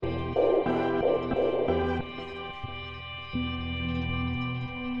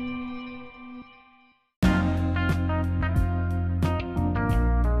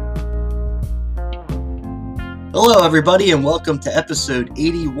Hello, everybody, and welcome to episode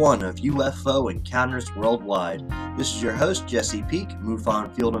 81 of UFO Encounters Worldwide. This is your host, Jesse Peak,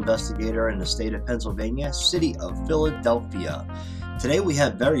 MUFON field investigator in the state of Pennsylvania, city of Philadelphia. Today we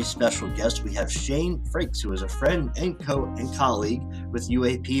have very special guests. We have Shane Frakes, who is a friend and colleague with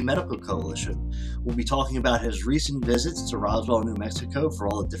UAP Medical Coalition. We'll be talking about his recent visits to Roswell, New Mexico for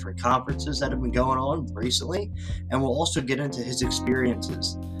all the different conferences that have been going on recently, and we'll also get into his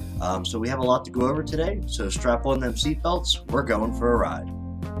experiences. So we have a lot to go over today, so strap on them seatbelts. We're going for a ride.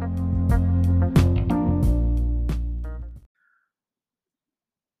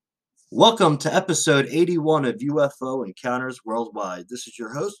 Welcome to episode 81 of UFO Encounters Worldwide. This is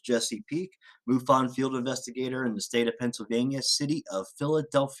your host, Jesse Peak, MUFON field investigator in the state of Pennsylvania, city of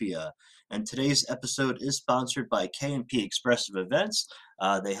Philadelphia. And today's episode is sponsored by K&P Expressive Events.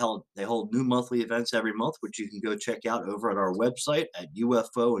 They hold new monthly events every month, which you can go check out over at our website at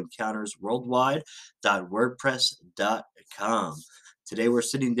ufoencountersworldwide.wordpress.com. Today we're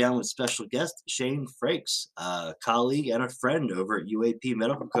sitting down with special guest Shane Frakes, a colleague and a friend over at UAP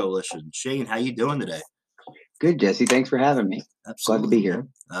Medical Coalition. Shane, how you doing today? Good, Jesse. Thanks for having me. Absolutely. Glad to be here.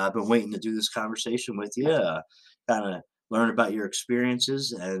 I've been waiting to do this conversation with you, kind of learn about your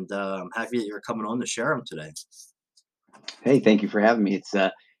experiences, and I'm happy that you're coming on to share them today. Hey, thank you for having me.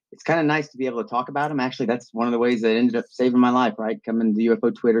 It's kind of nice to be able to talk about them. Actually, that's one of the ways that ended up saving my life, right? Coming to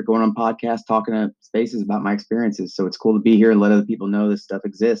UFO Twitter, going on podcasts, talking to spaces about my experiences. So it's cool to be here and let other people know this stuff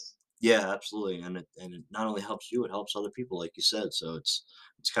exists. Yeah, absolutely. And it not only helps you, it helps other people, like you said. So it's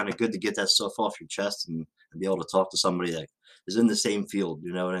kind of good to get that stuff off your chest and be able to talk to somebody that is in the same field,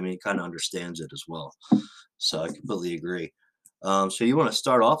 you know what I mean? Kind of understands it as well. So I completely agree. So you want to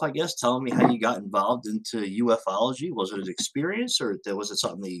start off, I guess, telling me how you got involved into ufology? Was it an experience, or was it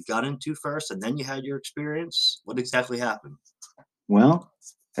something that you got into first and then you had your experience? What exactly happened? Well,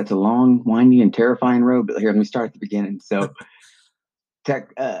 that's a long, windy, and terrifying road. But here, let me start at the beginning. So,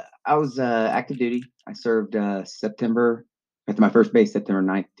 I was active duty. I served September, after my first base, September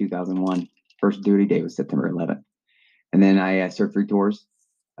 9th, 2001. First duty day was September 11th. And then I served 3 tours.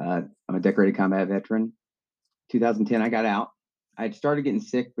 I'm a decorated combat veteran. 2010, I got out. I had started getting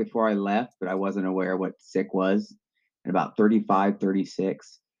sick before I left, but I wasn't aware what sick was. At about 35,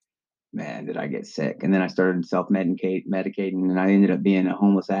 36, man, did I get sick. And then I started medicating, and I ended up being a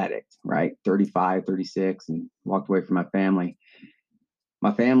homeless addict, right? 35, 36, and walked away from my family.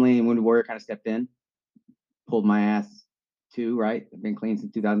 My family and Wounded Warrior kind of stepped in, pulled my ass too, right? I've been clean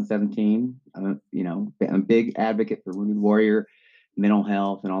since 2017. I'm a big advocate for Wounded Warrior, mental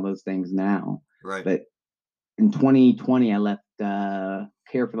health, and all those things now. Right. But in 2020, I left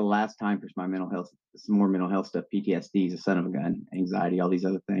care for the last time for my mental health, some more mental health stuff, PTSD, is a son of a gun, anxiety, all these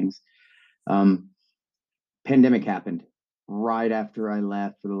other things. Pandemic happened right after I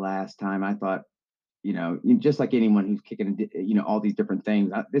left for the last time. I thought, just like anyone who's kicking, all these different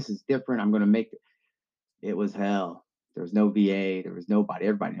things, this is different. I'm going to make it. It was hell. There was no VA. There was nobody.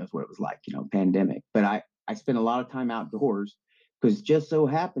 Everybody knows what it was like, pandemic. But I spent a lot of time outdoors because just so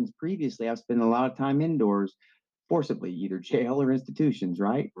happens previously I've spent a lot of time indoors forcibly, either jail or institutions,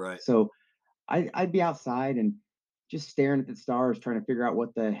 right? Right. So I'd be outside and just staring at the stars, trying to figure out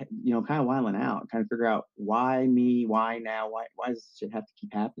what the, kind of wilding out, kind of figure out why me, why now, why does this shit have to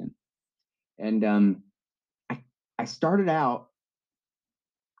keep happening? And I started out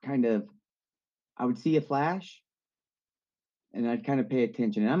kind of, I would see a flash and I'd kind of pay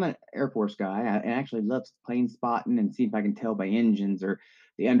attention. And I'm an Air Force guy. I actually love plane spotting and see if I can tell by engines or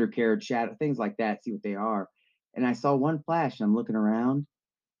the undercarriage shadow, things like that, see what they are. And I saw one flash and I'm looking around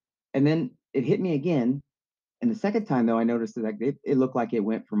and then it hit me again. And the second time, though, I noticed that it looked like it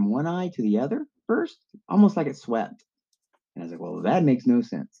went from one eye to the other first, almost like it swept. And I was like, well, that makes no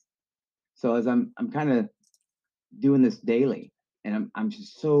sense. So as I'm kind of doing this daily, and I'm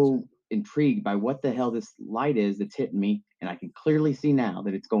just so intrigued by what the hell this light is that's hitting me, and I can clearly see now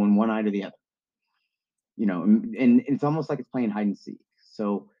that it's going one eye to the other. And it's almost like it's playing hide and seek.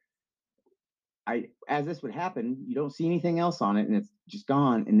 So as this would happen, you don't see anything else on it and it's just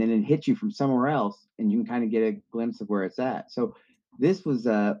gone. And then it hits you from somewhere else and you can kind of get a glimpse of where it's at. So this was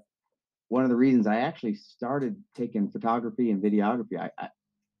one of the reasons I actually started taking photography and videography.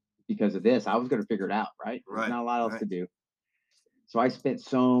 Because of this, I was going to figure it out, right? There's not a lot else to do. So I spent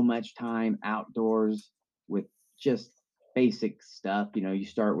so much time outdoors with just basic stuff. You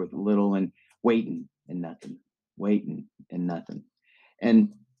start with little and waiting and nothing, waiting and nothing.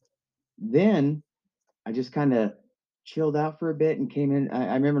 And then I just kind of chilled out for a bit and came in.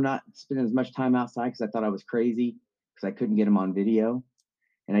 I remember not spending as much time outside because I thought I was crazy because I couldn't get them on video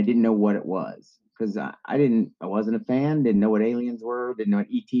and I didn't know what it was because I wasn't a fan, didn't know what aliens were, didn't know what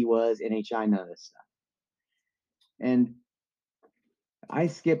ET was, NHI, none of this stuff. And I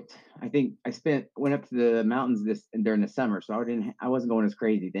skipped. I think went up to the mountains during the summer, so I wasn't going as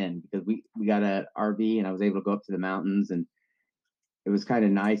crazy then because we got a RV and I was able to go up to the mountains, and it was kind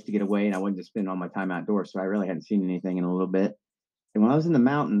of nice to get away, and I wasn't just spending all my time outdoors. So I really hadn't seen anything in a little bit. And when I was in the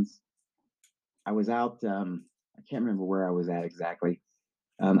mountains, I was out. I can't remember where I was at exactly.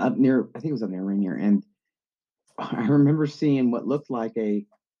 Up near, I think it was up near Rainier, and I remember seeing what looked like a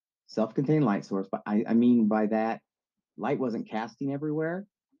self-contained light source. But I mean by that, light wasn't casting everywhere,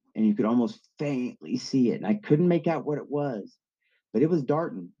 and you could almost faintly see it. And I couldn't make out what it was, but it was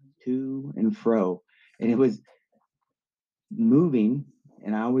darting to and fro, and it was moving.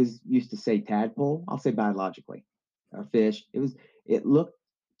 And I always used to say tadpole. I'll say biologically, a fish. It looked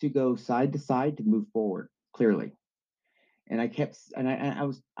to go side to side to move forward clearly. And I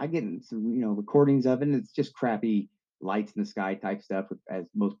getting some recordings of it. And it's just crappy lights in the sky type stuff. As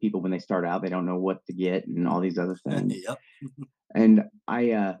most people when they start out, they don't know what to get and all these other things. Yep. And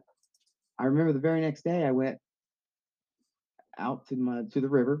I remember the very next day I went out to the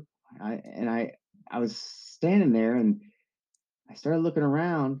river. I was standing there and I started looking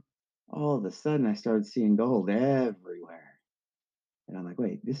around. All of a sudden I started seeing gold everywhere. And I'm like,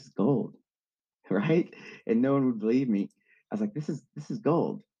 wait, this is gold, right? And no one would believe me. I was like, this is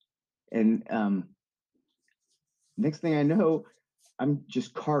gold. And next thing I know, I'm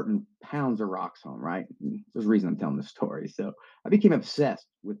just carting pounds of rocks home, right? And there's a reason I'm telling this story. So I became obsessed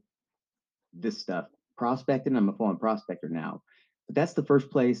with this stuff. Prospecting, I'm a full-on prospector now. But that's the first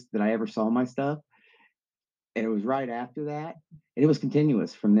place that I ever saw my stuff. And it was right after that. And it was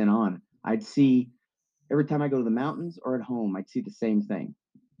continuous from then on. I'd see every time I go to the mountains or at home, I'd see the same thing,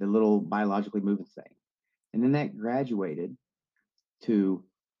 the little biologically moving thing. And then that graduated to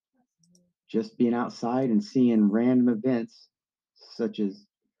just being outside and seeing random events such as,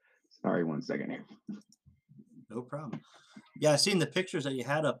 sorry, one second here. No problem. Yeah, I seen the pictures that you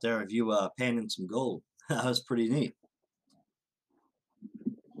had up there of you panning some gold. That was pretty neat.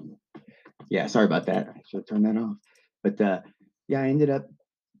 Yeah, sorry about that. I should have turned that off. But yeah, I ended up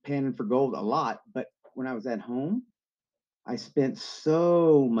panning for gold a lot. But when I was at home, I spent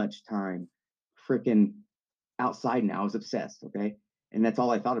so much time freaking outside now. I was obsessed. Okay. And that's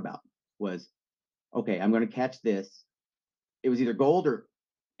all I thought about was, okay, I'm going to catch this. It was either gold or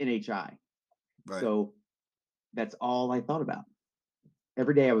NHI. Right. So that's all I thought about.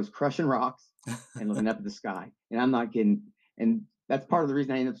 Every day I was crushing rocks and looking up at the sky. And I'm not kidding. And that's part of the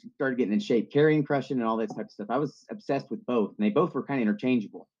reason I started getting in shape, carrying, crushing, and all that type of stuff. I was obsessed with both, and they both were kind of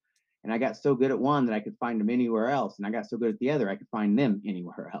interchangeable. And I got so good at one that I could find them anywhere else, and I got so good at the other I could find them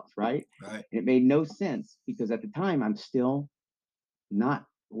anywhere else, right? Right. And it made no sense because at the time I'm still not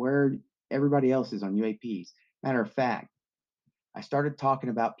where everybody else is on UAPs. Matter of fact, I started talking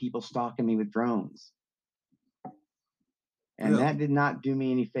about people stalking me with drones. And Really? that did not do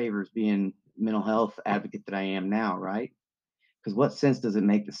me any favors being mental health advocate that I am now, right? Because what sense does it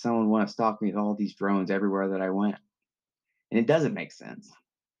make that someone want to stalk me with all these drones everywhere that I went? And it doesn't make sense.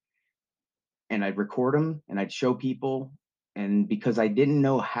 And I'd record them and I'd show people. And because I didn't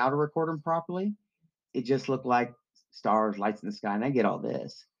know how to record them properly, it just looked like stars, lights in the sky. And I get all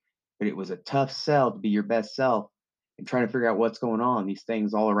this. But it was a tough sell to be your best self and trying to figure out what's going on, these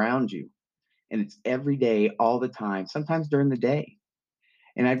things all around you. And it's every day, all the time, sometimes during the day.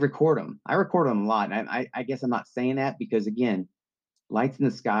 And I'd record them. I record them a lot. And I guess I'm not saying that because, again, lights in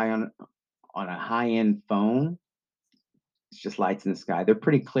the sky on a high-end phone, it's just lights in the sky. They're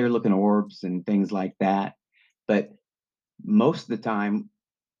pretty clear looking orbs and things like that. But most of the time,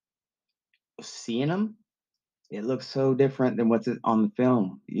 seeing them, it looks so different than what's on the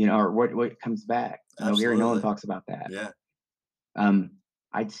film, or what comes back. Gary Nolan Absolutely. talks about that. Yeah.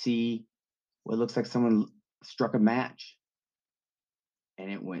 I'd see what looks like someone struck a match and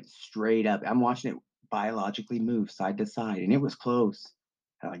it went straight up. I'm watching it biologically move side to side, and it was close.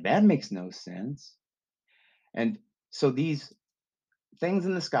 I'm like, that makes no sense. And so these things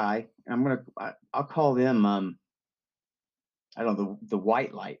in the sky, I'll call them, I don't know, the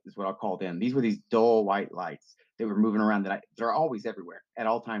white light is what I'll call them. These were these dull white lights that were moving around they're always everywhere at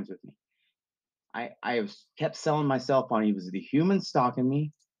all times with me. I have kept selling myself on either the human stalking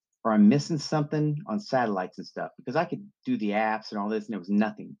me or I'm missing something on satellites and stuff because I could do the apps and all this and it was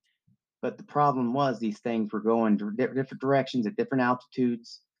nothing. But the problem was these things were going different directions at different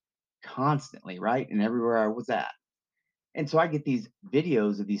altitudes constantly, right? And everywhere I was at. And so I get these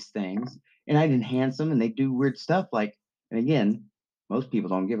videos of these things and I'd enhance them and they do weird stuff like, and again, most people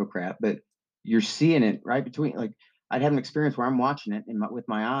don't give a crap, but you're seeing it right between, like, I'd have an experience where I'm watching it with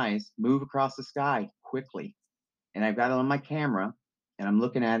my eyes move across the sky quickly. And I've got it on my camera and I'm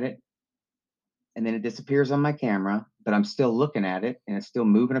looking at it and then it disappears on my camera, but I'm still looking at it and it's still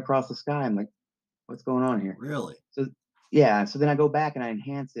moving across the sky. I'm like, what's going on here? Really? So yeah, so then I go back and I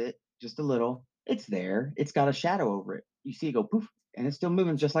enhance it just a little. It's there. It's got a shadow over it. You see it go poof, and it's still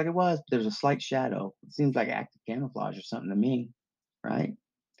moving just like it was, but there's a slight shadow. It seems like active camouflage or something to me, right?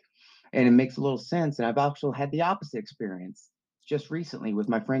 And it makes a little sense. And I've also had the opposite experience just recently with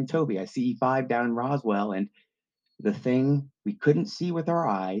my friend Toby. I see E5 down in Roswell, and the thing we couldn't see with our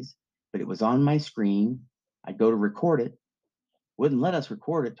eyes, but it was on my screen. I'd go to record it, wouldn't let us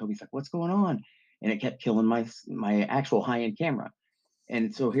record it. Toby's like, "What's going on?" And it kept killing my actual high end camera.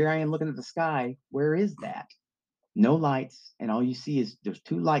 And so here I am looking at the sky. Where is that? No lights, and all you see is there's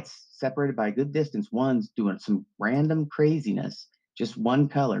two lights separated by a good distance. One's doing some random craziness, just one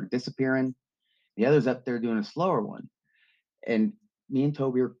color disappearing. The other's up there doing a slower one. And me and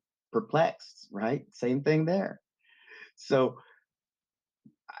Toby are perplexed, right? Same thing there. So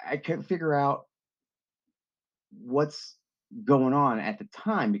I couldn't figure out what's going on at the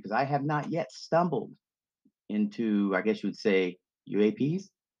time because I have not yet stumbled into, I guess you would say, UAPs.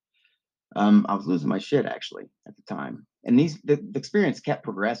 I was losing my shit actually at the time, and the experience kept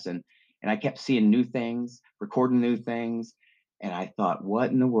progressing, and I kept seeing new things, recording new things, and I thought,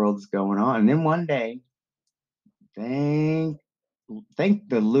 what in the world is going on? And then one day, thank thank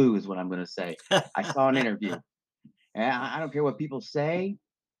the Lou is what I'm going to say. I saw an interview, and I don't care what people say.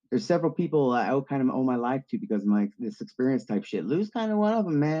 There's several people I kind of owe my life to because of my this experience type shit. Lou's kind of one of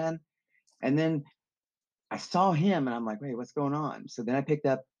them, man. And then I saw him, and I'm like, wait, what's going on? So then I picked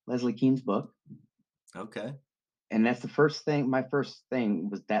up Leslie Kean's book, Okay. and that's the first thing. My first thing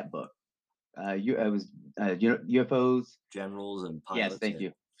was that book. It was UFOs. Generals and Yes, pilots. thank Yeah. you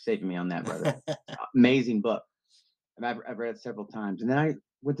for saving me on that, brother. Amazing book. And I've read it several times. And then I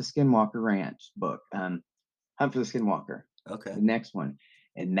went to Skinwalker Ranch book, Hunt for the Skinwalker, Okay. the next one,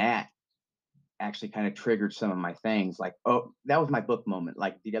 and that actually kind of triggered some of my things. Like, oh, that was my book moment,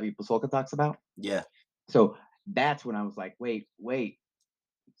 like D.W. Pasolka talks about. Yeah. So that's when I was like, wait.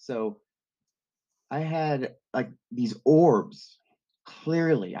 So I had like these orbs.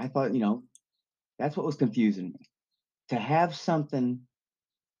 Clearly, I thought, that's what was confusing me. To have something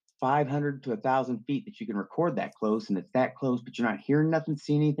 500 to 1,000 feet that you can record that close and it's that close, but you're not hearing nothing,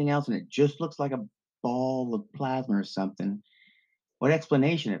 seeing anything else, and it just looks like a ball of plasma or something. What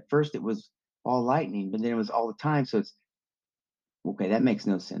explanation? At first, it was all lightning, but then it was all the time. So it's okay, that makes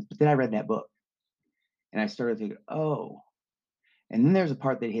no sense. But then I read that book and I started thinking, oh, and then there's a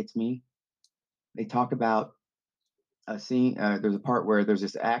part that hits me. They talk about a scene, there's a part where there's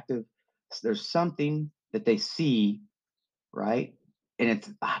something that they see, right? And it's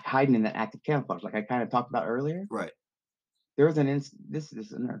hiding in that active camouflage, like I kind of talked about earlier. Right. There was an this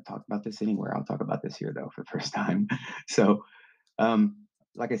I've never talked about this anywhere. I'll talk about this here though for the first time. So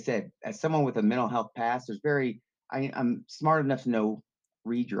like I said, as someone with a mental health past, I'm smart enough to know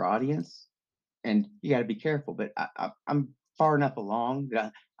read your audience, and you got to be careful. But I'm far enough along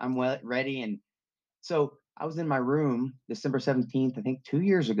that I'm well ready. And so I was in my room December 17th, I think 2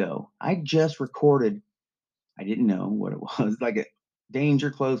 years ago. I just recorded. I didn't know what it was, like a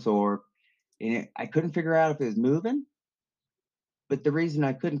danger close orb, and I couldn't figure out if it was moving. But the reason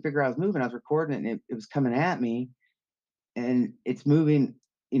I couldn't figure out it was moving, I was recording it and it was coming at me, and it's moving.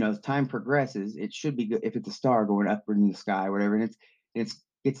 As time progresses, it should be good if it's a star going upward in the sky, or whatever. And it's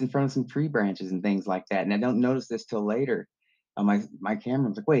gets in front of some tree branches and things like that. And I don't notice this till later. On my camera,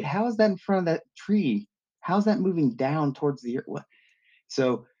 I'm like, wait, how is that in front of that tree? How's that moving down towards the earth? What?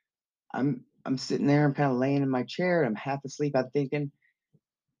 So I'm sitting there, I'm kind of laying in my chair, I'm half asleep. I'm thinking,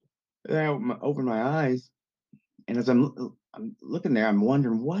 and I open my eyes, and as I'm looking there, I'm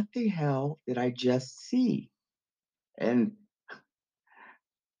wondering what the hell did I just see? And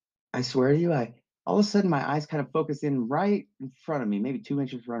I swear to you, I all of a sudden my eyes kind of focus in right in front of me, maybe 2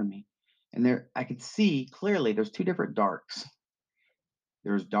 inches in front of me. And there I could see clearly there's two different darks.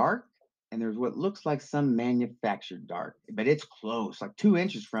 There's dark and there's what looks like some manufactured dark, but it's close, like 2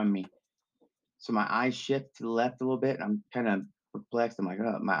 inches from me. So my eyes shift to the left a little bit. I'm kind of perplexed. I'm like,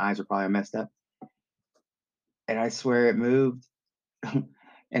 oh, my eyes are probably messed up. And I swear it moved.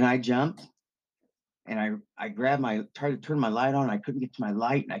 And I jumped and I grabbed tried to turn my light on. I couldn't get to my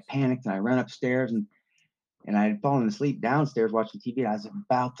light and I panicked and I ran upstairs and I had fallen asleep downstairs watching TV. And I was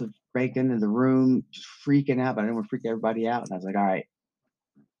about to break into the room, just freaking out, but I didn't want to freak everybody out. And I was like, all right,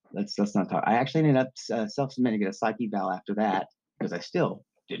 let's not talk. I actually ended up self-submitting to get a psych eval after that because I still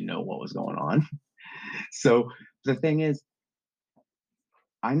didn't know what was going on. So the thing is,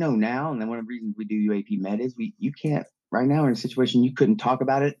 I know now, and then one of the reasons we do UAP Med is you can't right now in a situation you couldn't talk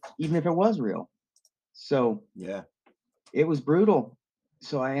about it even if it was real. So Yeah. it was brutal.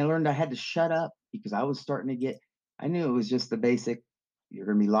 So I learned I had to shut up because I was starting to get, I knew it was just the basic, you're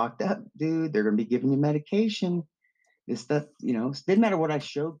going to be locked up, dude. They're going to be giving you medication. This stuff, it didn't matter what I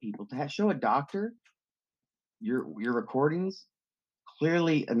showed people. Show a doctor your recordings,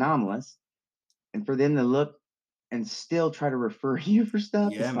 clearly anomalous, and for them to look and still try to refer you for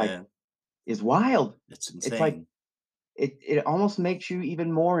stuff, Yeah, it's like, man. is wild. It's It's like, insane. it almost makes you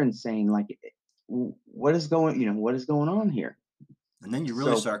even more insane. Like, what is going on here? And then you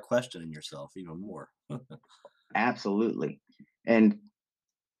really So start questioning yourself even more. absolutely. And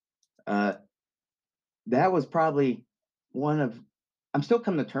uh, that was probably one of, I'm still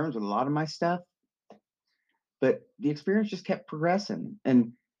coming to terms with a lot of my stuff, but the experience just kept progressing.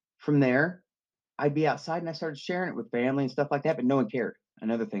 And from there, I'd be outside and I started sharing it with family and stuff like that, but no one cared.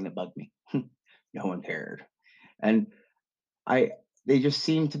 Another thing that bugged me. No one cared. And I they just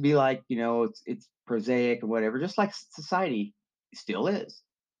seem to be like, it's prosaic and whatever, just like society still is.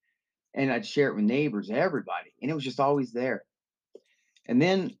 And I'd share it with neighbors, everybody, and it was just always there. And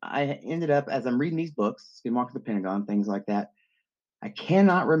then I ended up, as I'm reading these books, Skinwalker of the Pentagon, things like that. I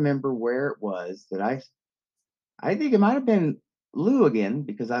cannot remember where it was that I think it might have been Lou again,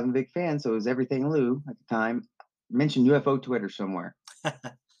 because I'm a big fan. So it was everything Lou at the time. Mentioned UFO Twitter somewhere.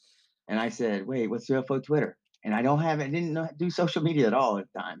 And I said, wait, what's UFO Twitter? And I didn't know, do social media at all at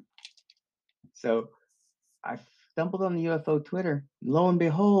the time. So I stumbled on the UFO Twitter. Lo and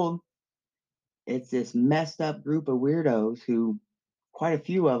behold, it's this messed up group of weirdos who, quite a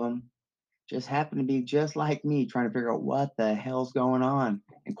few of them, just happen to be just like me, trying to figure out what the hell's going on.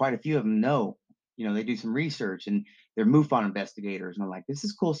 And quite a few of them know, they do some research and they're MUFON investigators. And I'm like, this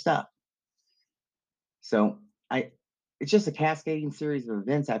is cool stuff. So I, it's just a cascading series of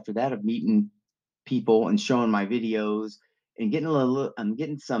events after that of meeting people and showing my videos and getting I'm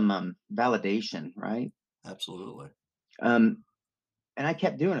getting some validation, right? Absolutely. Um, and I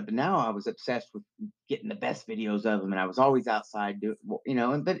kept doing it, but now I was obsessed with getting the best videos of them, and I was always outside doing,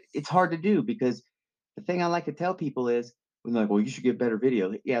 but it's hard to do because the thing I like to tell people is, when they're like, well, you should get better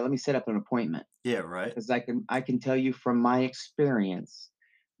video. Yeah, let me set up an appointment, Yeah, right. because I can tell you from my experience,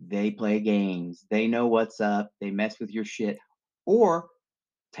 they play games, they know what's up, they mess with your shit, or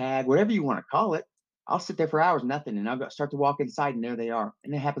tag, whatever you want to call it. I'll sit there for hours, nothing, and start to walk inside, and there they are,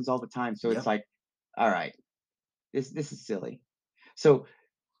 and it happens all the time. So it's Yep. like, all right, this is silly. So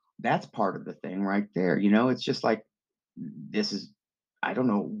that's part of the thing right there. It's just like, this is, I don't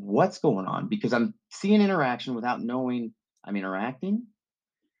know what's going on, because I'm seeing interaction without knowing I'm interacting.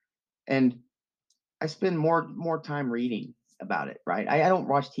 And I spend more time reading about it, right? I don't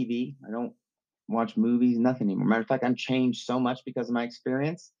watch TV. I don't watch movies, nothing anymore. Matter of fact, I'm changed so much because of my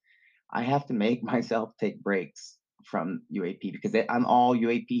experience. I have to make myself take breaks from UAP, because I'm all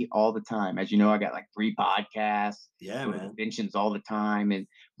UAP all the time. As you know, I got like 3 podcasts, Yeah, go to man. conventions all the time, and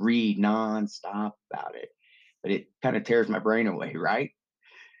read nonstop about it. But it kind of tears my brain away, right?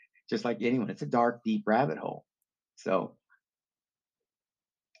 Just like anyone, it's a dark, deep rabbit hole. So,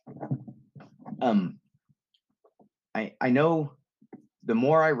 um, I know the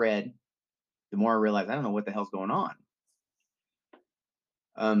more I read, the more I realized I don't know what the hell's going on.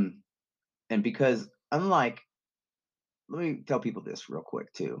 Um, and because unlike, let me tell people this real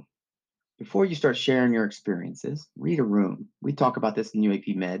quick too. Before you start sharing your experiences, read a room. We talk about this in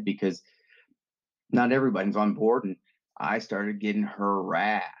UAP Med because not everybody's on board. And I started getting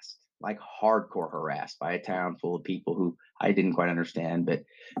harassed, like hardcore harassed, by a town full of people who I didn't quite understand, but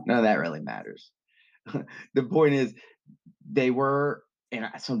none of that really matters. The point is, they were, and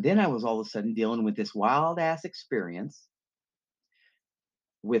so then I was all of a sudden dealing with this wild ass experience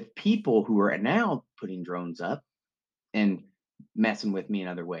with people who are now putting drones up and messing with me in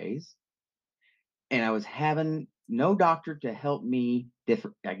other ways. And I was having no doctor to help me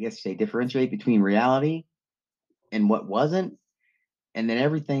I guess say differentiate between reality and what wasn't. And then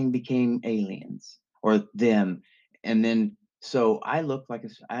everything became aliens or them. And then so I looked like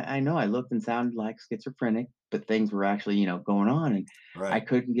I know I looked and sounded like schizophrenic, but things were actually, going on. And I Right.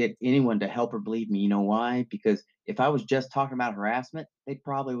 couldn't get anyone to help or believe me. You know why? Because if I was just talking about harassment, they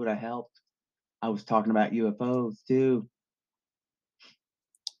probably would have helped. I was talking about UFOs too.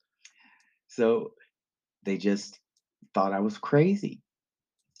 So they just thought I was crazy.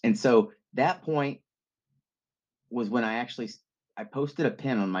 And so that point was when I posted a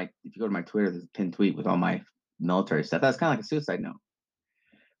pin on my, if you go to my Twitter, there's a pinned tweet with all my military stuff. That's kind of like a suicide note,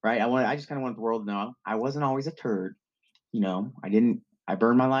 right? I just kind of want the world to know I wasn't always a turd. I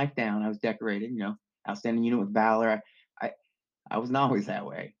burned my life down. I was decorated, outstanding unit with valor. I, I wasn't always that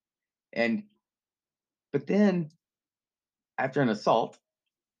way. And, but then after an assault,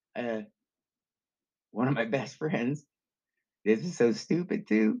 uh, one of my best friends, this is so stupid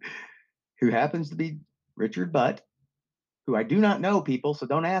too. who happens to be Richard Butt, who I do not know, people, so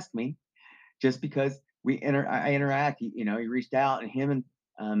don't ask me. Just because I interact, he reached out, and him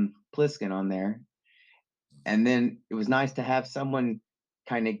and Pliskin on there, and then it was nice to have someone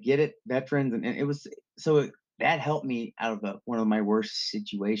kind of get it, veterans, and it was that helped me out of one of my worst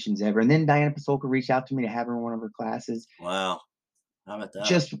situations ever. And then Diana Pasolka reached out to me to have her in one of her classes. Wow. How about that?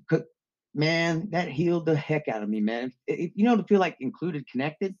 Just man, that healed the heck out of me, man. To feel like included,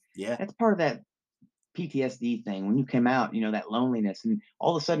 connected. Yeah. That's part of that PTSD thing. When you came out, that loneliness, and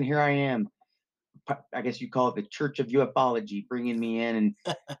all of a sudden here I am. I guess you call it the Church of Ufology, bringing me in and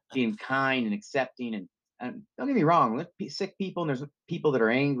being kind and accepting. And don't get me wrong, there's sick people and there's people that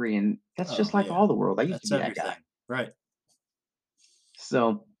are angry, and that's Oh, just like yeah. all the world. I used to That's be that guy. everything. Right.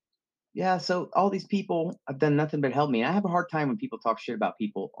 So yeah, so all these people have done nothing but help me. I have a hard time when people talk shit about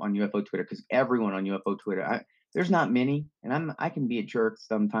people on UFO Twitter, because everyone on UFO Twitter, there's not many, and I can be a jerk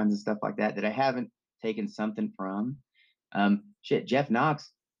sometimes and stuff like that I haven't taken something from. Shit, Jeff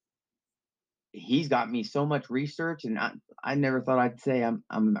Knox, he's got me so much research, and I never thought I'd say I'm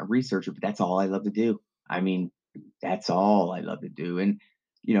a researcher, but that's all I love to do. I mean, that's all I love to do. And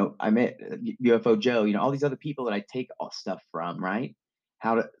I met UFO Joe, all these other people that I take all stuff from, right?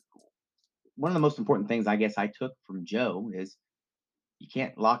 How to One of the most important things I guess I took from Joe is you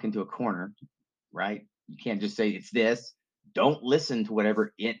can't lock into a corner, right? You can't just say it's this. Don't listen to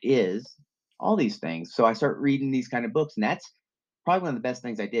whatever it is. All these things. So I start reading these kind of books, and that's probably one of the best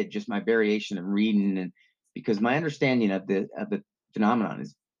things I did. Just my variation of reading, and because my understanding of the phenomenon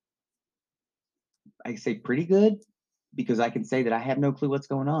is, I say, pretty good. Because I can say that I have no clue what's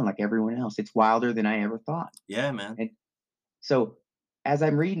going on, like everyone else. It's wilder than I ever thought. Yeah, man. And so, as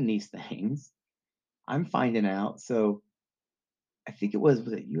I'm reading these things, I'm finding out. So I think was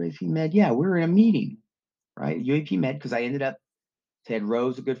it UAP Med? Yeah, we were in a meeting, right? UAP Med, because I ended up, Ted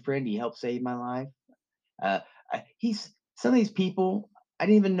Rose, a good friend, he helped save my life. Uh, he's Some of these people, I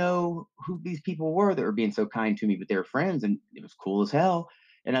didn't even know who these people were that were being so kind to me, but they were friends, and it was cool as hell.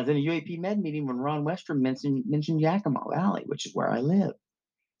 And I was in a UAP Med meeting when Ron Westrom mentioned Yakima Valley, which is where I live.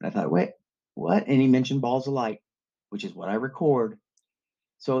 And I thought, wait, what? And he mentioned Balls of Light, which is what I record.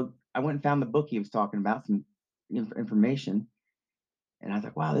 So I went and found the book he was talking about, some information, and I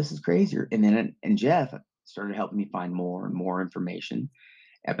thought, wow, this is crazier. And then and Jeff started helping me find more and more information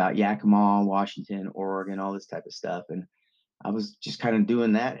about Yakima, Washington, Oregon, all this type of stuff. And I was just kind of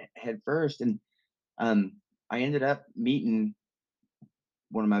doing that head first. And I ended up meeting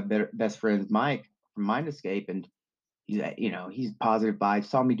one of my best friends, Mike, from Mind Escape. And he's positive vibes,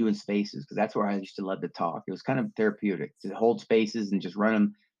 saw me doing spaces, because that's where I used to love to talk. It was kind of therapeutic to hold spaces and just run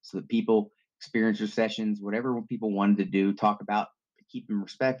them so that people experience your sessions, whatever people wanted to do, talk about, keep them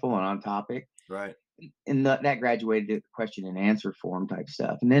respectful and on topic. Right. And that graduated to question and answer form type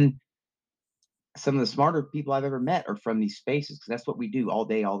stuff. And then some of the smarter people I've ever met are from these spaces, because that's what we do all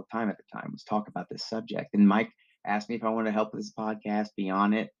day, all the time at the time, was talk about this subject. And Mike asked me if I wanted to help with this podcast, be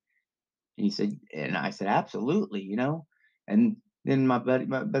on it. And I said, absolutely, And then my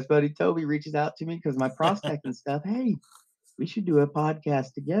best buddy Toby reaches out to me because my prospecting stuff. Hey, we should do a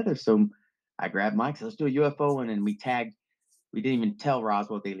podcast together. So I grabbed Mike, said, let's do a UFO one. And we tagged, we didn't even tell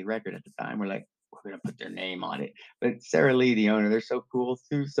Roswell Daily Record at the time. We're like, we're going to put their name on it. But Sarah Lee, the owner, they're so cool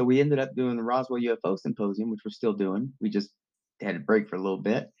too. So we ended up doing the Roswell UFO Symposium, which we're still doing. We just had a break for a little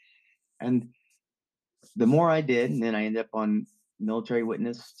bit. And the more I did, and then I ended up on Military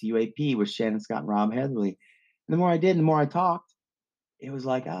Witness to UAP with Shannon Scott and Rob Heatherly. And the more I did, and the more I talked, it was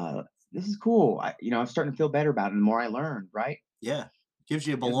like, this is cool. I was starting to feel better about it. And the more I learned, right? Yeah. Gives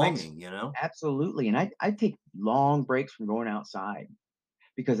you a It makes belonging. absolutely. And I take long breaks from going outside,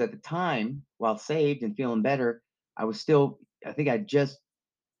 because at the time, while saved and feeling better, I was still. I think I just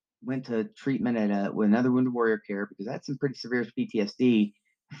went to treatment with another wounded warrior care, because I had some pretty severe PTSD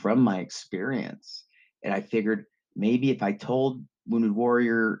from my experience. And I figured maybe if I told wounded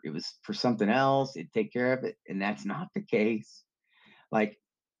warrior it was for something else, it'd take care of it. And that's not the case. Like,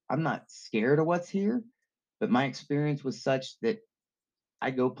 I'm not scared of what's here, but my experience was such that I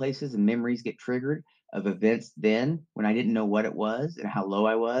go places and memories get triggered of events then when I didn't know what it was and how low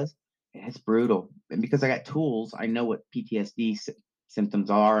I was. And it's brutal. And because I got tools, I know what PTSD symptoms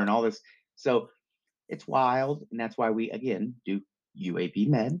are and all this. So it's wild. And that's why we, again, do UAP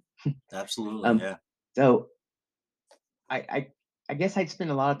Med. Absolutely. Um, Yeah. so I, I, I guess I'd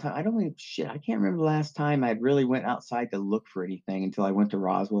spend a lot of time. I don't even shit. I can't remember the last time I really went outside to look for anything until I went to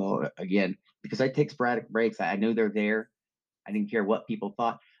Roswell again, because I take sporadic breaks. I knew they're there. I didn't care what people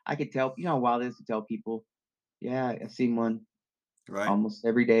thought. I could tell, how wild it is to tell people, yeah, I've seen one Right. almost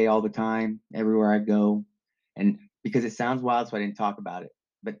every day, all the time, everywhere I go. And because it sounds wild, so I didn't talk about it.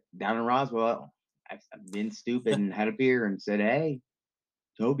 but down in Roswell, I've been stupid and had a beer and said, "Hey,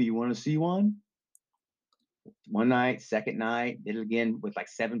 Toby, you want to see one?" One night, second night, did it again with like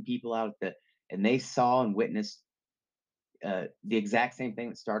 7 people out and they saw and witnessed the exact same thing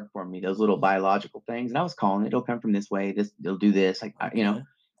that started for me, those little biological things. And I was calling it, it'll come from this way, they'll do this, like, Okay.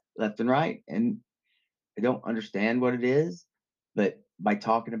 left and right. And I don't understand what it is, but by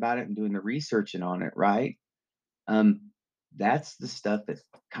talking about it and doing the researching on it, right? Um, that's the stuff that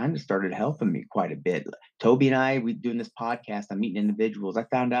kind of started helping me quite a bit. Toby and we doing this podcast. I'm meeting individuals. I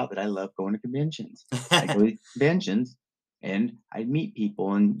found out that I love going to conventions. I go to conventions and I meet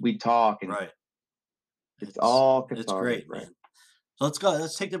people and we talk, and Right. it's all It's cathartic, great, right? man. So let's go.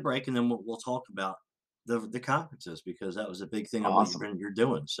 Let's take the break, and then we'll talk about the conferences, because that was a big thing of what Awesome. you're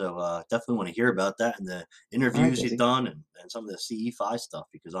doing. So definitely want to hear about that and the All right, interviews you've Jesse. done, and some of the CE5 stuff,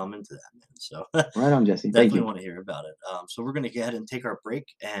 because I'm into that, man. So Right on, Jesse. Thank definitely you. want to hear about it. So we're gonna go ahead and take our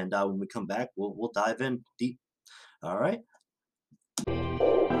break, and when we come back, we'll dive in deep. All right.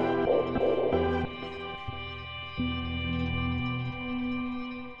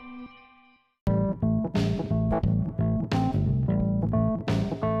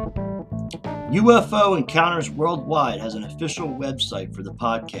 UFO Encounters Worldwide has an official website for the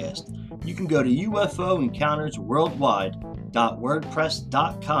podcast. You can go to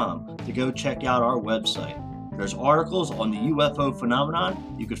ufoencountersworldwide.wordpress.com to go check out our website. There's articles on the UFO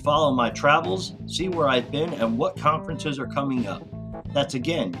phenomenon. You could follow my travels, see where I've been, and what conferences are coming up. That's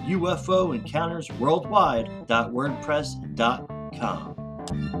again, ufoencountersworldwide.wordpress.com.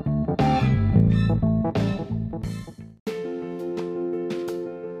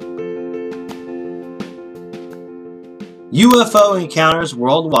 UFO Encounters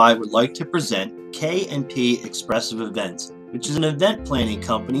Worldwide would like to present K&P Expressive Events, which is an event planning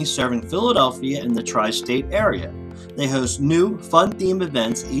company serving Philadelphia and the tri-state area. They host new, fun-themed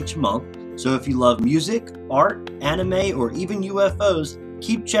events each month, so if you love music, art, anime, or even UFOs,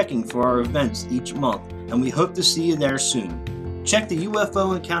 keep checking for our events each month, and we hope to see you there soon. Check the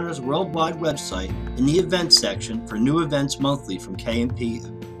UFO Encounters Worldwide website in the events section for new events monthly from K&P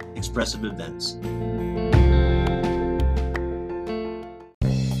Expressive Events.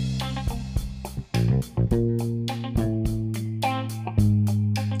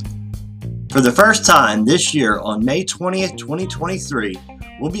 For the first time this year, on May 20th, 2023,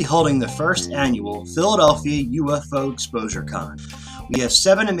 we'll be holding the first annual Philadelphia UFO Exposure Con. We have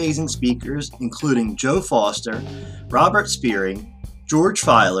 7 amazing speakers, including Joe Foster, Robert Spearing, George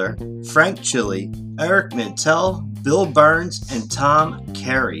Filer, Frank Chili, Eric Mintel, Bill Burns, and Tom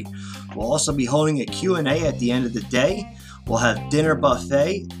Carey. We'll also be holding a Q&A at the end of the day. We'll have dinner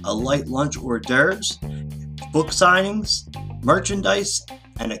buffet, a light lunch hors d'oeuvres, book signings, merchandise,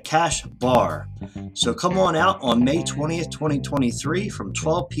 and a cash bar. So come on out on May 20th, 2023 from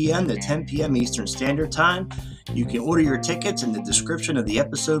 12 p.m. to 10 p.m. Eastern Standard Time. You can order your tickets in the description of the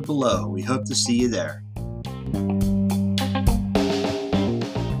episode below. We hope to see you there.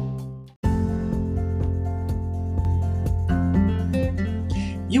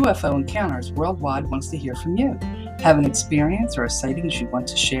 UFO Encounters Worldwide wants to hear from you. Have an experience or a sightings you want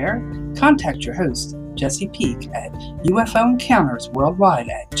to share? Contact your host, Jesse Peak, at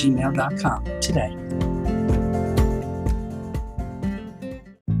ufoencountersworldwide@gmail.com today.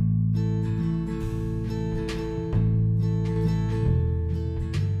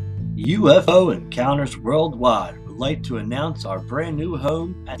 UFO Encounters Worldwide would like to announce our brand new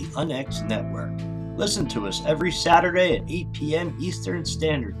home at the UNX Network. Listen to us every Saturday at 8 p.m. Eastern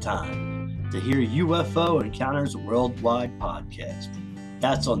Standard Time to hear UFO Encounters Worldwide podcast.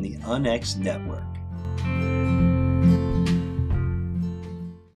 That's on the UNX Network.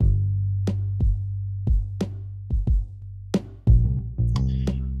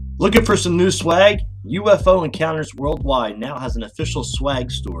 Looking for some new swag? UFO Encounters Worldwide now has an official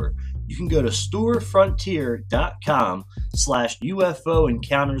swag store. You can go to storefrontier.com/UFO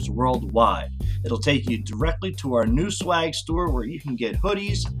Encounters Worldwide. It'll take you directly to our new swag store where you can get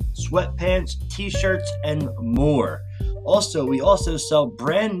hoodies, sweatpants, t-shirts, and more. Also, we also sell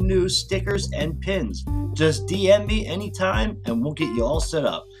brand new stickers and pins. Just DM me anytime and we'll get you all set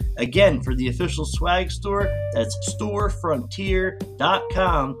up. Again, for the official swag store, that's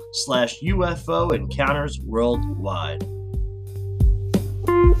storefrontier.com/UFO Encounters Worldwide.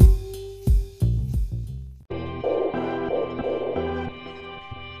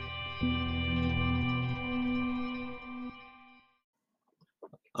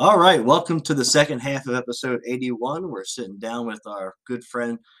 All right, welcome to the second half of episode 81. We're sitting down with our good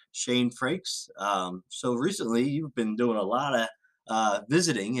friend Shane Frakes. So recently, you've been doing a lot of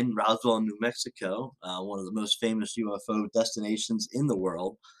visiting in Roswell, New Mexico, one of the most famous UFO destinations in the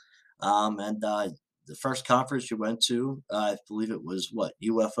world. And the first conference you went to, I believe it was what,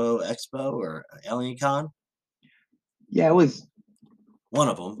 UFO Expo or Alien Con? Yeah, it was. One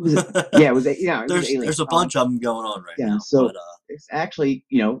of them. Yeah, it was. It was Alien There's a Con. bunch of them going on right Yeah, now, so but it's actually,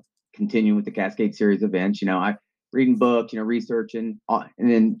 continuing with the Cascade series events. I reading books, researching,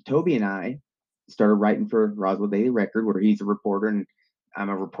 and then Toby and I started writing for Roswell Daily Record, where he's a reporter and I'm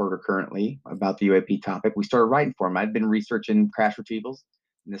a reporter currently about the UAP topic. We started writing for him. I'd been researching crash retrievals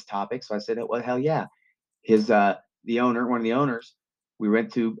in this topic, so I said, "Well, hell yeah!" His one of the owners, we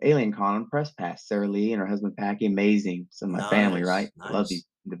went to Alien Con on press pass. Sarah Lee and her husband Packy, amazing. Some of my family, right? nice. Love these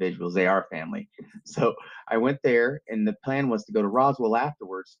individuals. They are family. So I went there, and the plan was to go to Roswell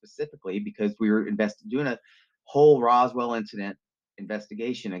afterwards, specifically because we were doing a whole Roswell incident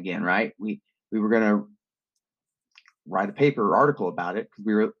investigation again, right? We were going to write a paper or article about it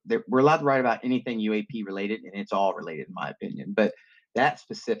because we're allowed to write about anything UAP related, and it's all related in my opinion. But that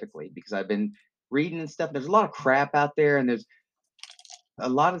specifically, because I've been reading and stuff, there's a lot of crap out there, and there's a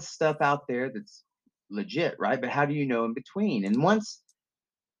lot of stuff out there that's legit, right? But how do you know in between? And once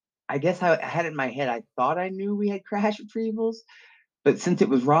I guess I had it in my head, I thought I knew we had crash retrievals, but since it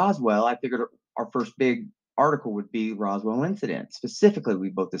was Roswell, I figured our first big article would be Roswell incident. Specifically, we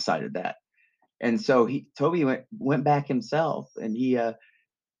both decided that. And so Toby went back himself, and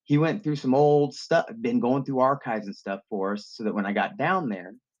he went through some old stuff, been going through archives and stuff for us, so that when I got down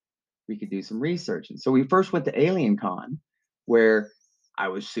there, we could do some research. And so we first went to Alien Con, where I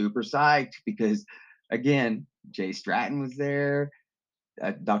was super psyched because, again, Jay Stratton was there,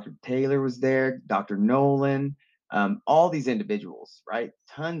 Dr. Taylor was there, Dr. Nolan, all these individuals, right?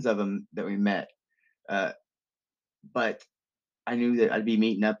 Tons of them that we met. But I knew that I'd be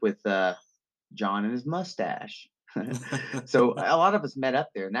meeting up with John and his mustache. So a lot of us met up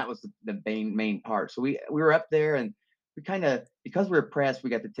there, and that was the main part. So we were up there, and we kind of, because we were press, we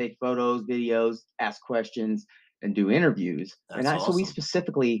got to take photos, videos, ask questions, and do interviews. So we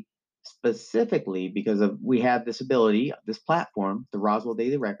specifically because of we have this ability, this platform, the Roswell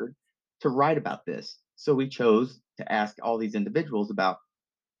Daily Record, to write about this. So we chose to ask all these individuals about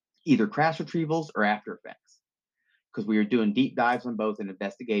either crash retrievals or after effects, because we were doing deep dives on both and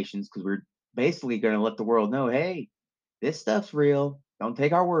investigations, because we are basically going to let the world know, hey, this stuff's real. Don't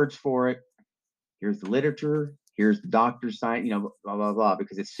take our words for it. Here's the literature. Here's the doctor's sign, blah, blah, blah,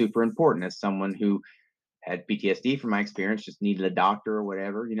 because it's super important as someone who had PTSD from my experience, just needed a doctor or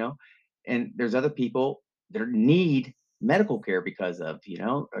whatever, And there's other people that need medical care because of,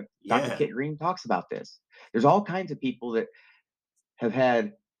 Dr. Kit Green talks about this. There's all kinds of people that have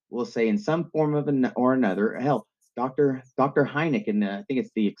had, we'll say, in some form of or another, hell, Dr. Hynek, and I think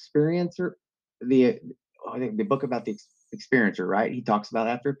it's the Experiencer, I think the book about the Experiencer, right? He talks about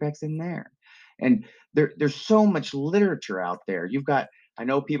after effects in there, and there's so much literature out there. You've got, I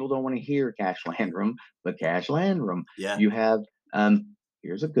know people don't want to hear Cash Landrum, but Cash Landrum, you have,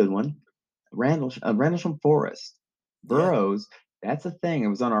 here's a good one, Rendlesham Forest, Burroughs. That's a thing. It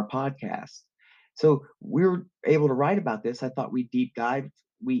was on our podcast. So we were able to write about this. I thought we deep dived.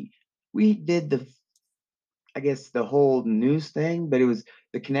 We did I guess the whole news thing, but it was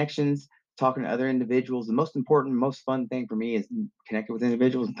the connections, talking to other individuals. The most important, most fun thing for me is connecting with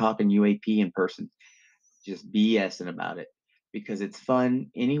individuals and talking UAP in person, just BSing about it, because it's fun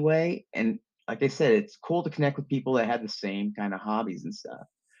anyway. And like I said, it's cool to connect with people that have the same kind of hobbies and stuff.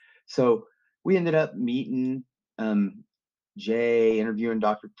 So we ended up meeting Jay, interviewing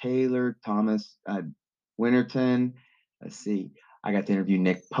Dr. Taylor, Thomas Winterton. Let's see, I got to interview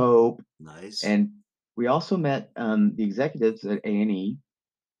Nick Pope. Nice. And we also met the executives at A&E,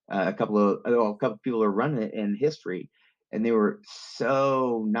 a couple of people are running it in history, and they were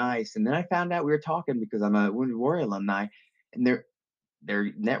so nice. And then I found out we were talking because I'm a Wounded Warrior alumni, and their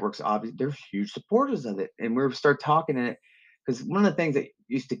networks, obviously, they're huge supporters of it. And we start talking in it, because one of the things that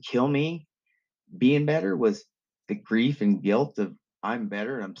used to kill me being better was the grief and guilt of, I'm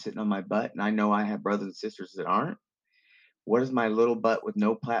better and I'm sitting on my butt, and I know I have brothers and sisters that aren't. What is my little butt with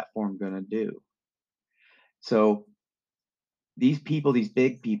no platform going to do? So these people, these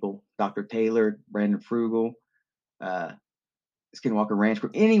big people, Dr. Taylor, Brandon Frugal, Skinwalker Ranch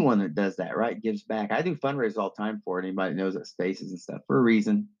Group, anyone that does that, right, gives back. I do fundraisers all the time for anybody that knows that spaces and stuff, for a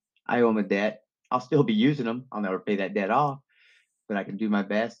reason. I owe them a debt. I'll still be using them. I'll never pay that debt off, but I can do my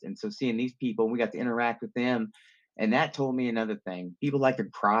best. And so seeing these people, we got to interact with them. And that told me another thing. People like to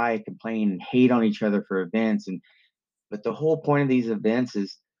cry, complain, and hate on each other for events. But the whole point of these events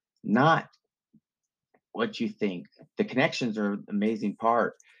is not what you think. The connections are an amazing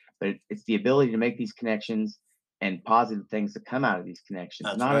part, but it's the ability to make these connections and positive things that come out of these connections.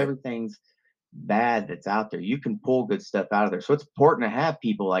 That's Not right. everything's bad that's out there. You can pull good stuff out of there. So it's important to have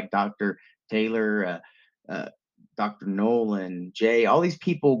people like Dr. Taylor, Dr. Nolan, Jay, all these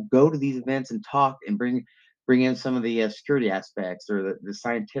people go to these events and talk and bring in some of the security aspects or the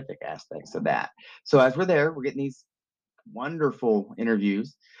scientific aspects of that. So as we're there, we're getting these wonderful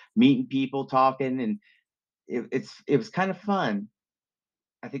interviews, meeting people, talking, and it was kind of fun.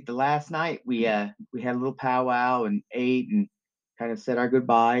 I think the last night we had a little powwow and ate and kind of said our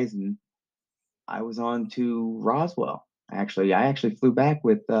goodbyes, and I was on to Roswell. I actually flew back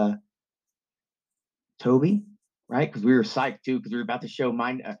with Toby, right? Because we were psyched too, because we were about to show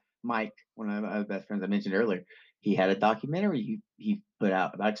Mike, one of my best friends I mentioned earlier. He had a documentary he put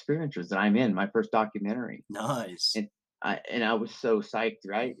out about experiences that I'm in, my first documentary. Nice. And I was so psyched,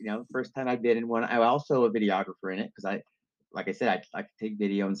 right? First time I've been in one. I'm also a videographer in it because like I said, I could take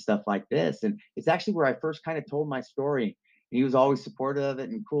video and stuff like this. And it's actually where I first kind of told my story. And he was always supportive of it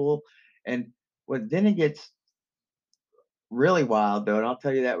and cool. And then it gets really wild though, and I'll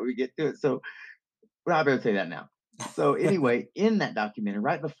tell you that when we get to it. So we're not going to say that now. So anyway, in that documentary,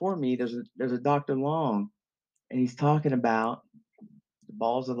 right before me, there's a Dr. Long, and he's talking about the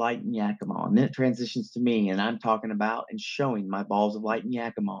balls of light in Yakima, and then it transitions to me, and I'm talking about and showing my balls of light in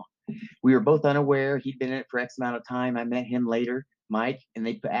Yakima. We were both unaware. He'd been in it for X amount of time. I met him later, Mike, and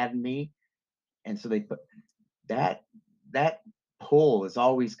they added me, and so they put that pull is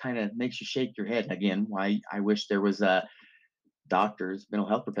always kind of makes you shake your head. Again, why I wish there was doctors, mental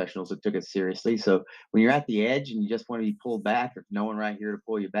health professionals that took it seriously. So when you're at the edge and you just want to be pulled back, there's no one right here to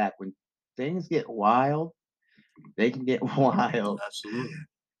pull you back. When things get wild, they can get wild. Absolutely.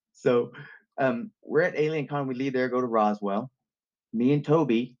 So we're at Alien Con. We leave there, go to Roswell. Me and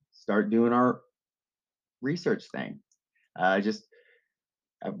Toby start doing our research thing. Just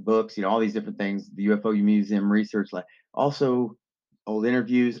books, all these different things, the UFO Museum research, like also old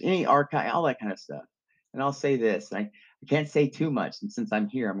interviews, any archive, all that kind of stuff. And I'll say this, I can't say too much. And since I'm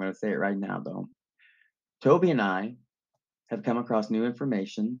here, I'm going to say it right now, though. Toby and I have come across new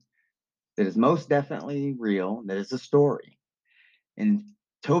information that is most definitely real, that is a story. And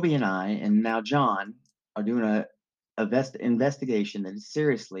Toby and I, and now John, are doing a investigation that is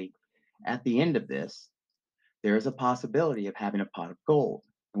seriously, at the end of this, there is a possibility of having a pot of gold.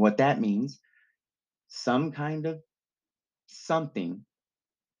 And what that means, some kind of something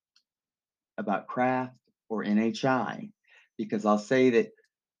about craft or NHI. Because I'll say that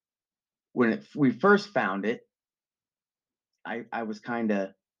when we first found it, I was kind of,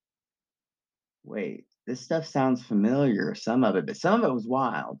 wait, this stuff sounds familiar, some of it, but some of it was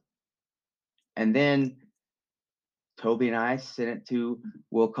wild. And then Toby and I sent it to,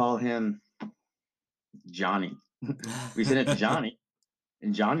 we'll call him Johnny. We sent it to Johnny,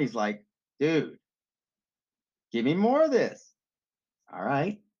 and Johnny's like, dude, give me more of this. All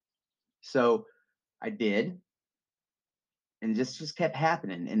right. So I did, and just kept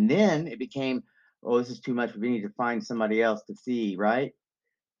happening. And then it became, oh, this is too much. We need to find somebody else to see, right?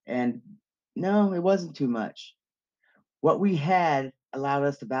 And no, it wasn't too much. What we had allowed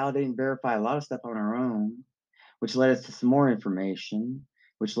us to validate and verify a lot of stuff on our own, which led us to some more information,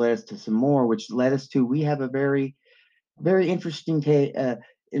 which led us to some more, which led us to, we have a very, very interesting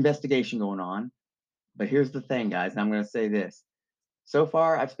investigation going on. But here's the thing, guys, and I'm going to say this. So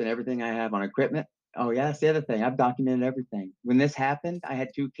far, I've spent everything I have on equipment. Oh, yeah, that's the other thing. I've documented everything. When this happened, I had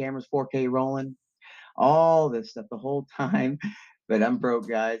 2 cameras, 4K rolling, all this stuff the whole time. But I'm broke,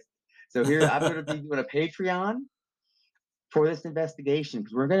 guys. So here, I'm going to be doing a Patreon for this investigation,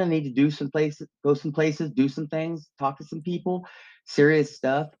 because we're going to need to do some places, go some places, do some things, talk to some people, serious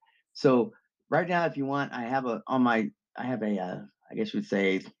stuff. So right now, if you want, I have a I guess you would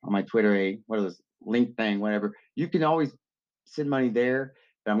say on my Twitter, what are those link thing, whatever. You can always send money there,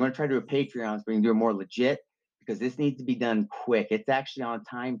 but I'm going to try to do a Patreon so we can do it more legit, because this needs to be done quick. It's actually on a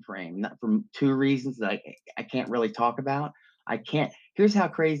time frame, not for 2 reasons that I can't really talk about. I can't. Here's how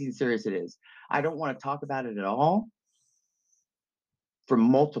crazy and serious it is. I don't want to talk about it at all, for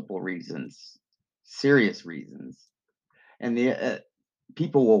multiple reasons, serious reasons. And the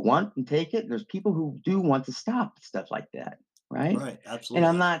people will want and take it. And there's people who do want to stop stuff like that, right? Right, And absolutely.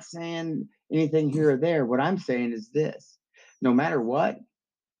 I'm not saying anything here or there. What I'm saying is this: no matter what,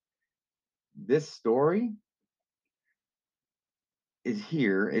 this story is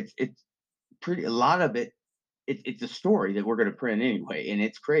here. It's pretty. A lot of it, it's a story that we're going to print anyway, and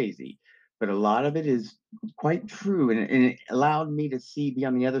it's crazy. But a lot of it is quite true, and it allowed me to be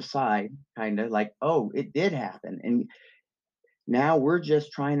on the other side, kind of like, oh, it did happen. And now we're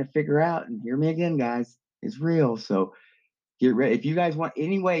just trying to figure out, and hear me again, guys, it's real. So get ready. If you guys want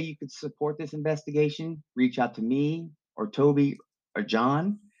any way you could support this investigation, reach out to me or Toby or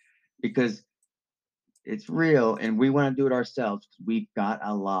John, because it's real and we want to do it ourselves. We've got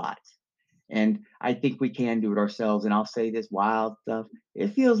a lot. And I think we can do it ourselves. And I'll say this wild stuff.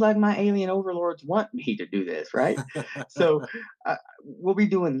 It feels like my alien overlords want me to do this, right? So we'll be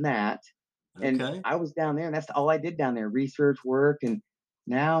doing that. And Okay. I was down there, and that's all I did down there, research work. And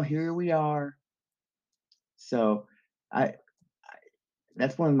now here we are. So I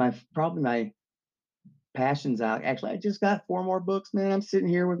that's one of my probably my passions out. Actually, I just got 4 more books, man. I'm sitting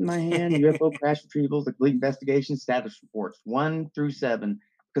here with my hand: UFO crash retrievals, the complete investigation, status reports 1 through 7,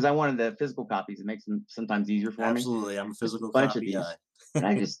 because I wanted the physical copies. It makes them sometimes easier for me. Absolutely. I'm a Just a physical bunch of copy guy.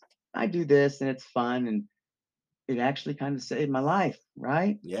 these, and I do this, and it's fun, and it actually kind of saved my life.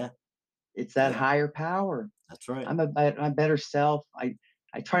 Right? Yeah. It's that Yeah. higher power. That's right. I'm my better self.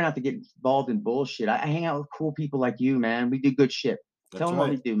 I try not to get involved in bullshit. I hang out with cool people like you, man. We do good shit. Tell That's them what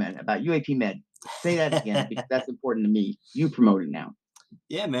right. we do, man. About UAP Med. Say that again because that's important to me. You promote it now.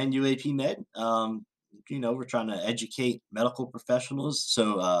 Yeah, man, UAP Med. We're trying to educate medical professionals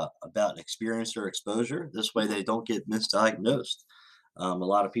about experience or exposure. This way they don't get misdiagnosed. A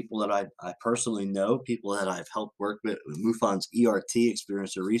lot of people that I personally know, people that I've helped work with MUFON's ERT,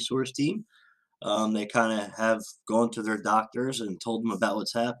 Experience or Resource Team, they kind of have gone to their doctors and told them about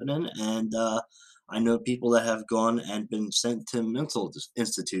what's happening. And I know people that have gone and been sent to mental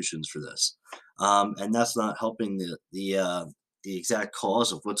institutions for this. And that's not helping the exact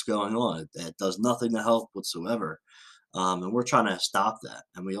cause of what's going on. It does nothing to help whatsoever. And we're trying to stop that.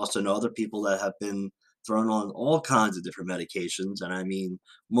 And we also know other people that have been thrown on all kinds of different medications. And I mean,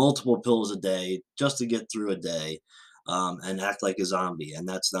 multiple pills a day just to get through a day and act like a zombie. And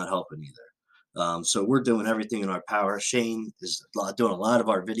that's not helping either. So we're doing everything in our power. Shane is doing a lot of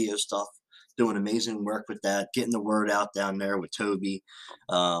our video stuff, doing amazing work with that, getting the word out down there with Toby.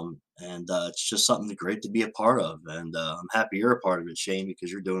 And it's just something great to be a part of. And I'm happy you're a part of it, Shane,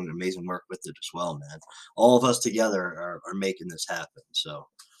 because you're doing amazing work with it as well, man. All of us together are making this happen. So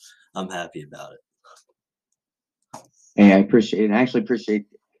I'm happy about it. Hey, I appreciate it. I actually appreciate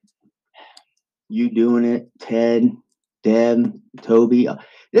you doing it, Ted, Deb, Toby.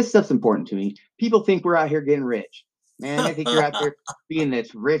 This stuff's important to me. People think we're out here getting rich. Man, they think you're out there being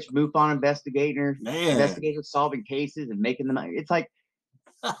this rich MUFON Man, investigator solving cases and making the money. It's like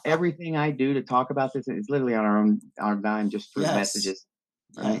everything I do to talk about this is literally on our dime, just for yes, messages,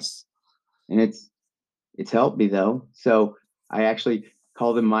 right? yes. And it's helped me though. So I actually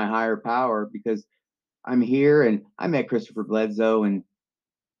call them my higher power because I'm here, and I met Christopher Bledsoe, and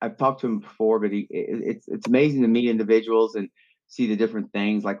I've talked to him before, but it's amazing to meet individuals and see the different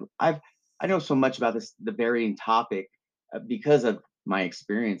things. Like I know so much about the varying topic because of my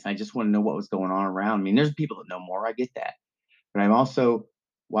experience. I just want to know what was going on around me. And there's people that know more. I get that, but I'm also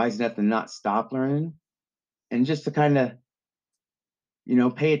wise enough to not stop learning and just to kind of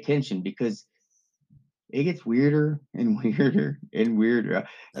pay attention because it gets weirder and weirder and weirder. I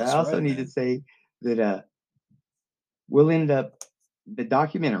That's also right, need to man. say that we'll end up the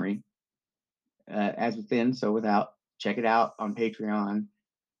documentary as within, so without. Check it out on Patreon.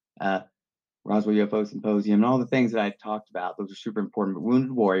 Uh, Roswell UFO Symposium and all the things that I talked about. Those are super important. But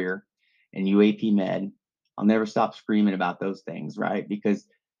Wounded Warrior and UAP Med, I'll never stop screaming about those things, right? Because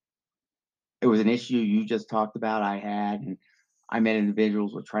it was an issue you just talked about. I had, and I met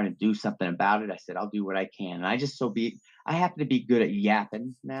individuals who were trying to do something about it. I said, I'll do what I can. And I happen to be good at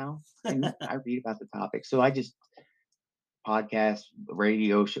yapping now, and I read about the topic. So I just podcast,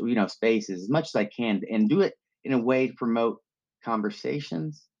 radio show, spaces as much as I can and do it in a way to promote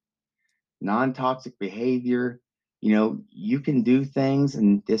conversations, non-toxic behavior. You can do things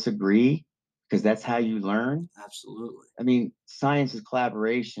and disagree because that's how you learn. Absolutely. I mean, science is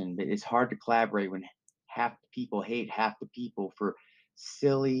collaboration, but it's hard to collaborate when half the people hate half the people for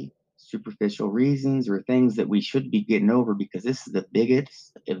silly, superficial reasons or things that we should be getting over because this is the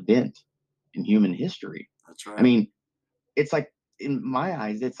biggest event in human history. That's I right. mean, it's like, in my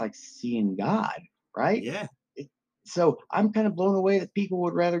eyes, it's like seeing God, right? Yeah. So I'm kind of blown away that people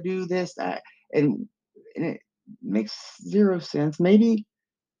would rather do this, that, and, and it makes zero sense. Maybe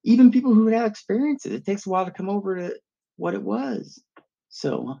even people who have experiences, it takes a while to come over to what it was.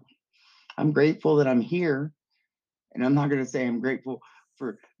 So I'm grateful that I'm here, and I'm not going to say I'm grateful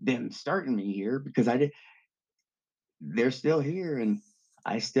for them starting me here because they're still here, and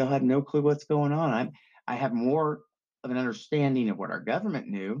I still have no clue what's going on. I have more of an understanding of what our government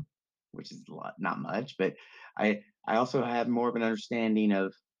knew, which is a lot, not much, but I also have more of an understanding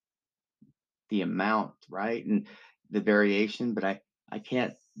of the amount, right, and the variation. But I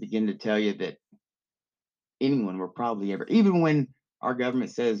can't begin to tell you that anyone will probably ever, even when our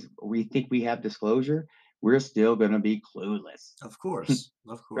government says we think we have disclosure, we're still going to be clueless. Of course.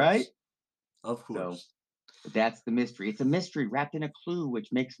 Of course. Right? Of So course. that's the mystery. It's a mystery wrapped in a clue, which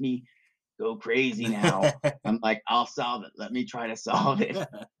makes me go crazy now. I'm like, I'll solve it. Let me try to solve it.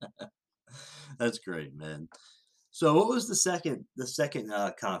 That's great, man. So what was the second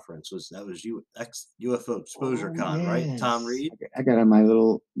conference? Was UFO Exposure Oh Con, right? Tom yes, Reed? I got on my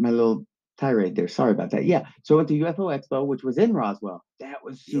little tirade there. Sorry about that. Yeah, so I went to UFO Expo, which was in Roswell. That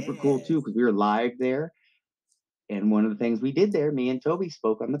was super cool Yeah. too because we were live there. And one of the things we did there, me and Toby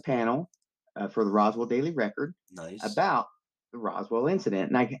spoke on the panel for the Roswell Daily Record Nice. about the Roswell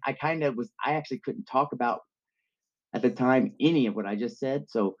incident. And I kind of was, I actually couldn't talk about at the time any of what I just said.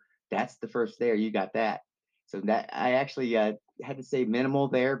 So that's the first there. You got that. So that I actually had to say minimal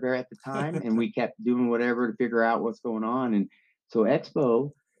there very at the time. And we kept doing whatever to figure out what's going on. And so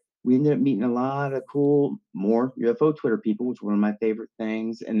Expo, we ended up meeting a lot of cool, more UFO Twitter people, which was one of my favorite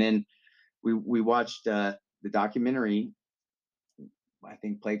things. And then we watched the documentary, I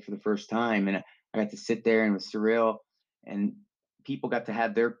think, played for the first time, and I got to sit there, and it was surreal. And people got to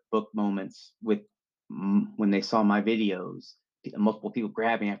have their book moments with when they saw my videos. Multiple people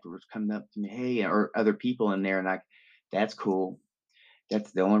grabbing afterwards, coming up to me, hey, or other people in there, and that's cool.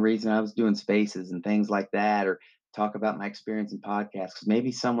 That's the only reason I was doing spaces and things like that, or talk about my experience in podcasts. Because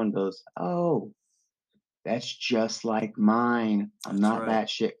maybe someone goes, oh, that's just like mine. I'm That's not right. that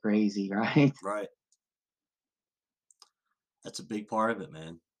shit crazy, right? Right. That's a big part of it,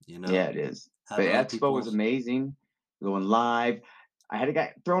 man. Yeah, it is. But Having other Expo people. was amazing. Going live. I had a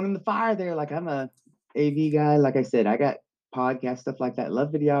guy thrown in the fire there. Like I'm a AV guy. Like I said, I got podcast stuff like that.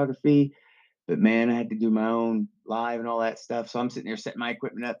 Love videography. But man, I had to do my own live and all that stuff. So I'm sitting there setting my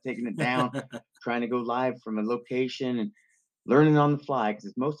equipment up, taking it down, trying to go live from a location and learning on the fly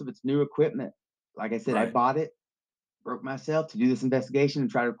because most of it's new equipment. Like I said, I Right. bought it, broke myself to do this investigation and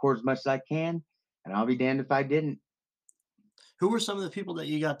try to record as much as I can. And I'll be damned if I didn't. Who were some of the people that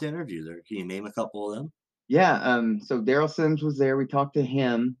you got to interview there? Can you name a couple of them? Yeah, so Daryl Sims was there. We talked to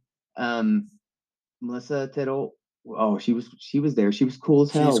him. Melissa Tittle, oh, she was there. She was cool as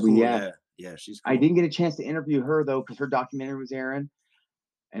She's hell. We cool, yeah. Yeah, she's I cool. didn't get a chance to interview her though because her documentary was airing,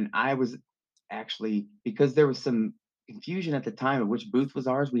 and I was actually, because there was some confusion at the time of which booth was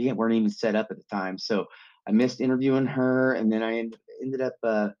ours. We weren't even set up at the time, so I missed interviewing her. And then I ended up.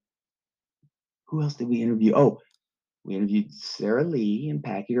 Who else did we interview? Oh, we interviewed Sarah Lee and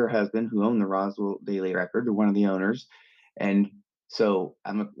Packy, her husband, who owned the Roswell Daily Record, or one of the owners. And so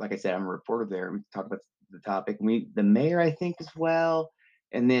like I said, I'm a reporter there. We talk about the topic. The mayor, I think, as well,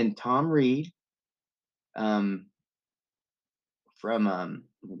 and then Tom Reed, um, from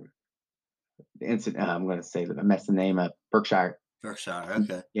the incident. I'm going to say that I messed the name up. Berkshire. Berkshire,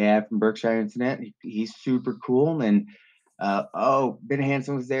 okay. Yeah, from Berkshire Incident. He's super cool. And Ben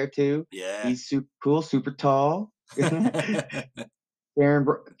Hansen was there too. Yeah. He's super cool, super tall. Karen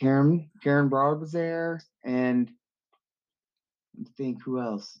Broad was there, and I think who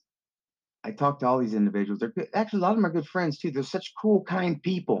else? I talked to all these individuals. They're good. Actually, a lot of them are good friends too. They're such cool, kind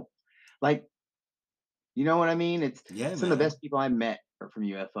people. Like, you know what I mean? It's Yeah, some of the man. best people I met are from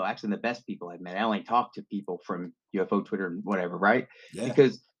UFO. Actually, the best people I've met. I only talk to people from UFO Twitter and whatever, right? Yeah.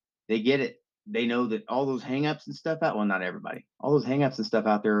 Because they get it. They know that all those hangups and stuff out. Well, not everybody. All those hangups and stuff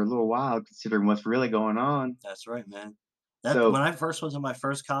out there are a little wild considering what's really going on. That's right, man. So When I first went to my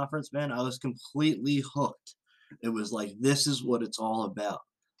first conference, man, I was completely hooked. It was like, this is what it's all about.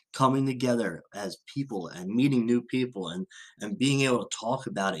 Coming together as people and meeting new people and being able to talk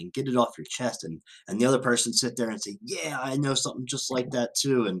about it and get it off your chest and the other person sit there and say, yeah, I know something just like that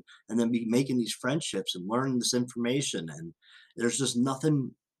too. And then be making these friendships and learning this information. And there's just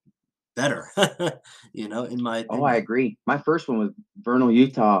nothing better, in my oh, I opinion. agree. My first one was Vernal,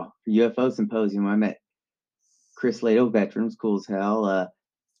 Utah, UFO symposium. I met Chris Lato, veterans, cool as hell.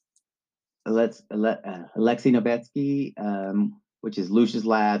 Alexei Novetsky, which is Lucia's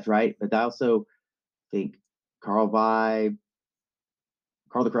Labs, right? But I also think Carl Vibe,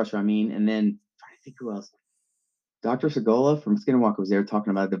 Carl the Crusher, I mean, and then trying to think who else. Dr. Segola from Skinwalker was there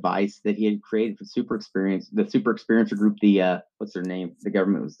talking about a device that he had created for the Super Experiencer group. The what's their name? The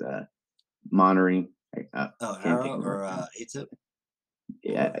government was monitoring. Oh, Can't think Arrow of it right or now. ATIP?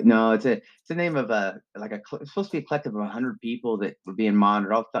 Yeah, Or, no, it's a name of it's supposed to be a collective of 100 people that were being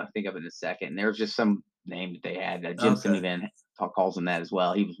monitored. I'll think of it in a second. And there was just some name that they had. Jim okay. Simivan calls him that as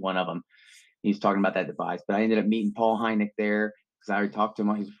well. He was one of them. He was talking about that device. But I ended up meeting Paul Hynek there because I already talked to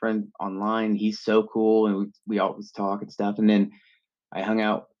him. He's a friend online. He's so cool, and we always talk and stuff. And then I hung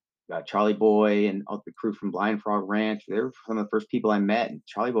out. Charlie Boy and all the crew from Blind Frog Ranch. They were some of the first people I met. And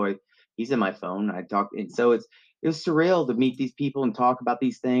Charlie Boy, he's in my phone. I talk, and so it was surreal to meet these people and talk about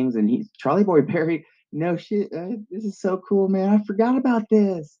these things. And he's Charlie Boy buried. No shit, this is so cool, man. I forgot about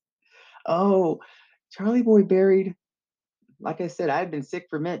this. Oh, Charlie Boy buried. Like I said, I had been sick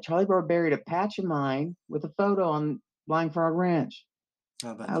for a minute. Charlie Boy buried a patch of mine with a photo on Blind Frog Ranch.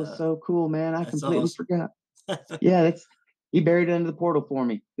 How about That was that? so cool, man. I That's completely awesome. forgot. Yeah, he buried it under the portal for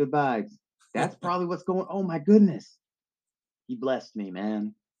me. Goodbye. That's probably what's going. Oh my goodness, he blessed me,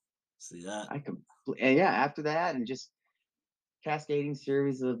 man. See that? And yeah, after that, and just cascading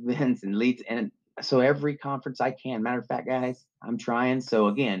series of events and leads, and so every conference I can. Matter of fact, guys, I'm trying. So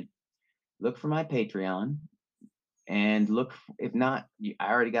again, look for my Patreon, and if not,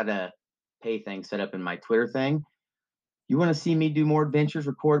 I already got a pay thing set up in my Twitter thing. You want to see me do more adventures,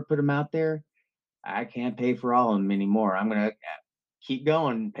 record, put them out there? I can't pay for all of them anymore. I'm gonna keep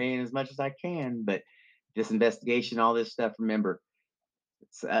going, paying as much as I can. But this investigation, all this stuff, remember,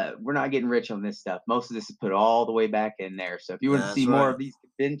 we're not getting rich on this stuff. Most of this is put all the way back in there. So if you want to see That's more right. of these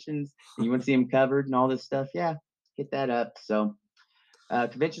conventions and you want to see them covered and all this stuff, yeah, hit that up. So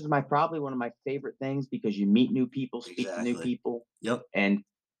conventions are probably one of my favorite things because you meet new people, speak to new Exactly. people. Yep. And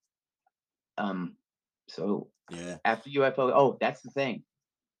so Yeah. after UFO, oh, that's the thing.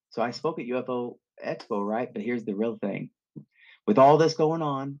 So I spoke at UFO Expo, right? But here's the real thing. With all this going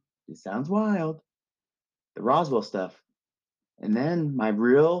on, it sounds wild, the Roswell stuff. And then my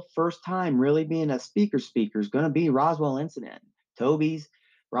real first time really being a speaker is going to be Roswell incident. Toby's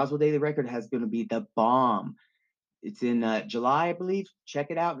Roswell Daily Record has going to be the bomb. It's in July, I believe.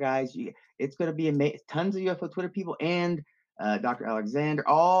 Check it out, guys. It's going to be amazing. Tons of UFO Twitter people and Dr. Alexander.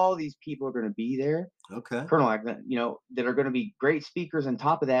 All these people are going to be there. Okay. Colonel Alexander, that are going to be great speakers. On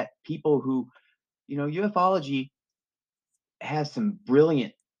top of that, people who, ufology has some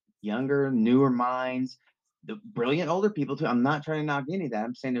brilliant, younger, newer minds, the brilliant older people too. I'm not trying to knock any of that.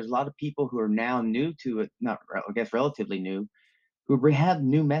 I'm saying there's a lot of people who are now new to it, not I guess relatively new, who have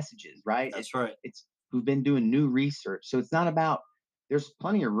new messages, right? That's right. It's who've been doing new research. So it's not about there's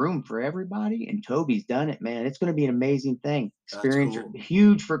plenty of room for everybody, and Toby's done it, man. It's going to be an amazing thing. That's cool.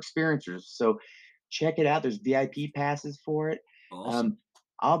 Huge for experiencers. So check it out. There's VIP passes for it. Awesome.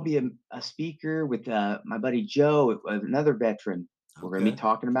 I'll be a speaker with my buddy Joe, another veteran. We're going to be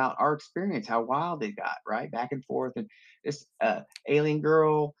talking about our experience, how wild it got, right? Back and forth. And this alien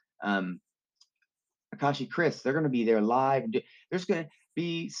girl, Akashi Chris, they're going to be there live. There's going to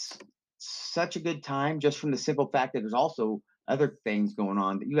be such a good time just from the simple fact that there's also other things going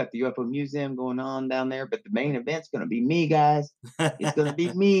on. You got the UFO Museum going on down there, but the main event's going to be me, guys. It's going to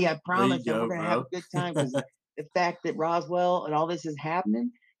be me. I promise. And we're going to have a good time because the fact that Roswell and all this is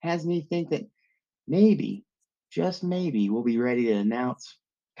happening has me think that maybe, just maybe, we'll be ready to announce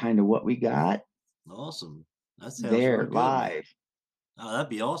kind of what we got. Awesome. That sounds there really good, live. Man. Oh, that'd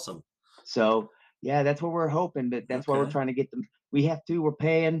be awesome. So yeah, that's what we're hoping. But that's why we're trying to get them. We're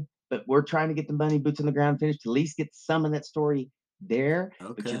paying, but we're trying to get the money, boots on the ground, finished to at least get some of that story there.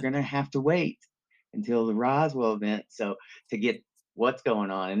 But you're gonna have to wait until the Roswell event, so to get what's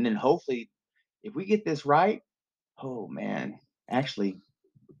going on, and then hopefully, if we get this right, oh man, actually,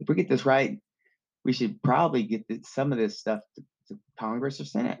 if we get this right, we should probably get some of this stuff to Congress or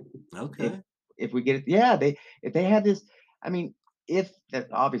Senate. Okay. If we get it, yeah, if they have this, I mean, if that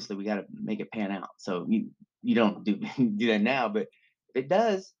obviously we got to make it pan out. So you don't do that now, but if it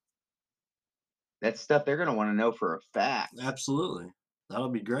does, that's stuff they're going to want to know for a fact. Absolutely, that'll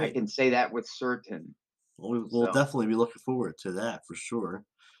be great. I can say that with certain. We'll definitely be looking forward to that for sure.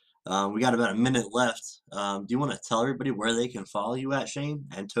 We got about a minute left. Do you want to tell everybody where they can follow you at, Shane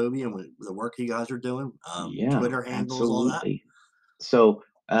and Toby, and the work you guys are doing? Yeah, Twitter handles, absolutely. All that.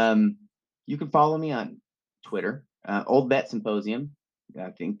 So you can follow me on Twitter, Old Bet Symposium. I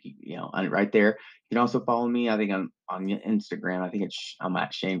think on it right there. You can also follow me. I think on Instagram. I think I'm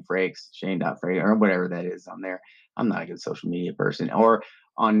at Shane Frakes, Shane.Frakes, or whatever that is on there. I'm not a good social media person. Or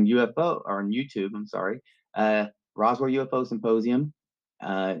on UFO or on YouTube. I'm sorry. Roswell UFO Symposium,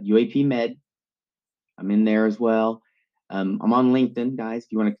 UAP Med. I'm in there as well. I'm on LinkedIn, guys.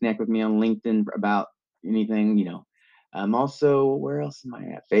 If you want to connect with me on LinkedIn about anything, I'm also, where else am I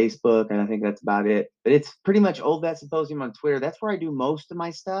at? Facebook, and I think that's about it. But it's pretty much Old Bet Symposium on Twitter. That's where I do most of my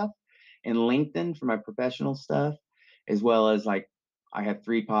stuff, and LinkedIn for my professional stuff, as well as I have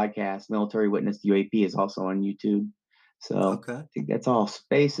 3 podcasts. Military Witness UAP is also on YouTube. So I think that's all.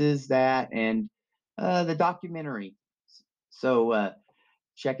 Spaces, that, and the documentary. So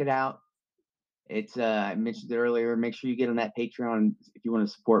check it out. It's I mentioned it earlier. Make sure you get on that Patreon if you want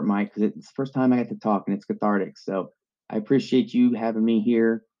to support Mike, because it's the first time I get to talk and it's cathartic. So I appreciate you having me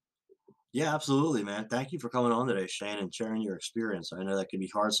here. Yeah, absolutely, man. Thank you for coming on today, Shane, and sharing your experience. I know that can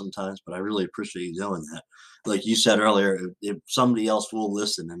be hard sometimes, but I really appreciate you doing that. Like you said earlier, if somebody else will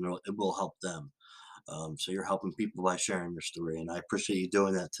listen and it will help them. So you're helping people by sharing your story, and I appreciate you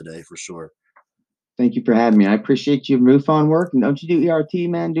doing that today for sure. Thank you for having me. I appreciate your MUFON work. And don't you do ERT,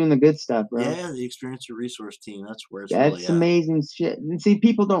 man? Doing the good stuff, bro. Yeah, the Experience Your Resource team, that's where it's really That's at. amazing shit. And see,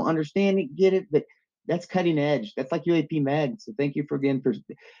 people don't understand it, get it, but that's cutting edge. That's like UAP Med. So thank you for again for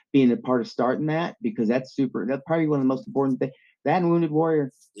being a part of starting that, because that's super. That's probably one of the most important things. That and Wounded Warrior,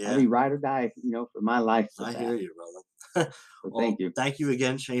 I'd Yeah, be ride or die, for my life with I that. hear you, brother. So thank Well, you. thank you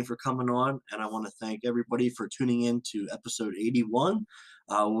again, Shane, for coming on, and I want to thank everybody for tuning in to episode 81.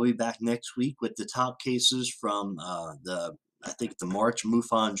 We'll be back next week with the top cases from I think the March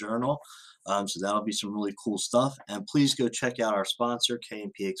MUFON Journal. So that'll be some really cool stuff. And please go check out our sponsor,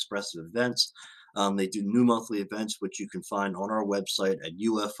 K&P Expressive Events. They do new monthly events, which you can find on our website at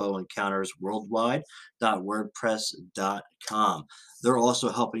ufoencountersworldwide.wordpress.com. They're also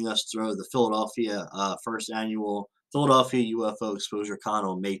helping us throw the Philadelphia first annual Philadelphia UFO Exposure Con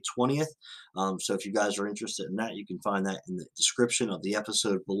on May 20th. So if you guys are interested in that, you can find that in the description of the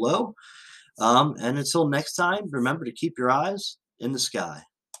episode below. And until next time, remember to keep your eyes in the sky.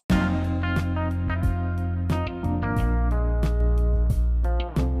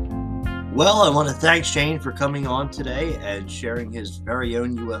 Well, I want to thank Shane for coming on today and sharing his very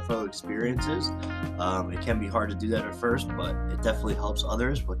own UFO experiences. It can be hard to do that at first, but it definitely helps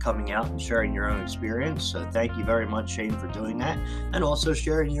others with coming out and sharing your own experience. So thank you very much, Shane, for doing that, and also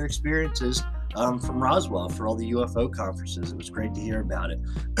sharing your experiences from Roswell for all the UFO conferences. It was great to hear about it.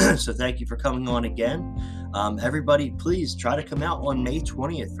 So thank you for coming on again. Everybody, please try to come out on May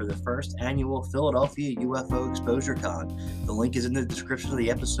 20th for the first annual Philadelphia UFO Exposure Con. The link is in the description of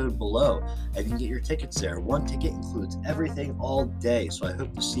the episode below, and you can get your tickets there. One ticket includes everything all day, so I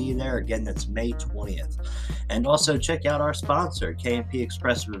hope to see you there. Again, that's May 20th. And also check out our sponsor, K&P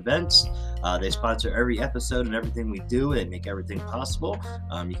Expressive Events. They sponsor every episode and everything we do and make everything possible.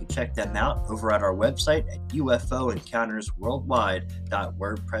 You can check them out over at our website at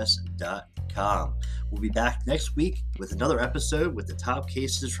ufoencountersworldwide.wordpress.com. We'll be back next week with another episode with the top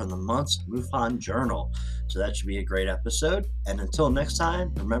cases from the month's MUFON Journal. So that should be a great episode. And until next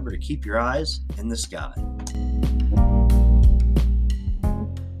time, remember to keep your eyes in the sky.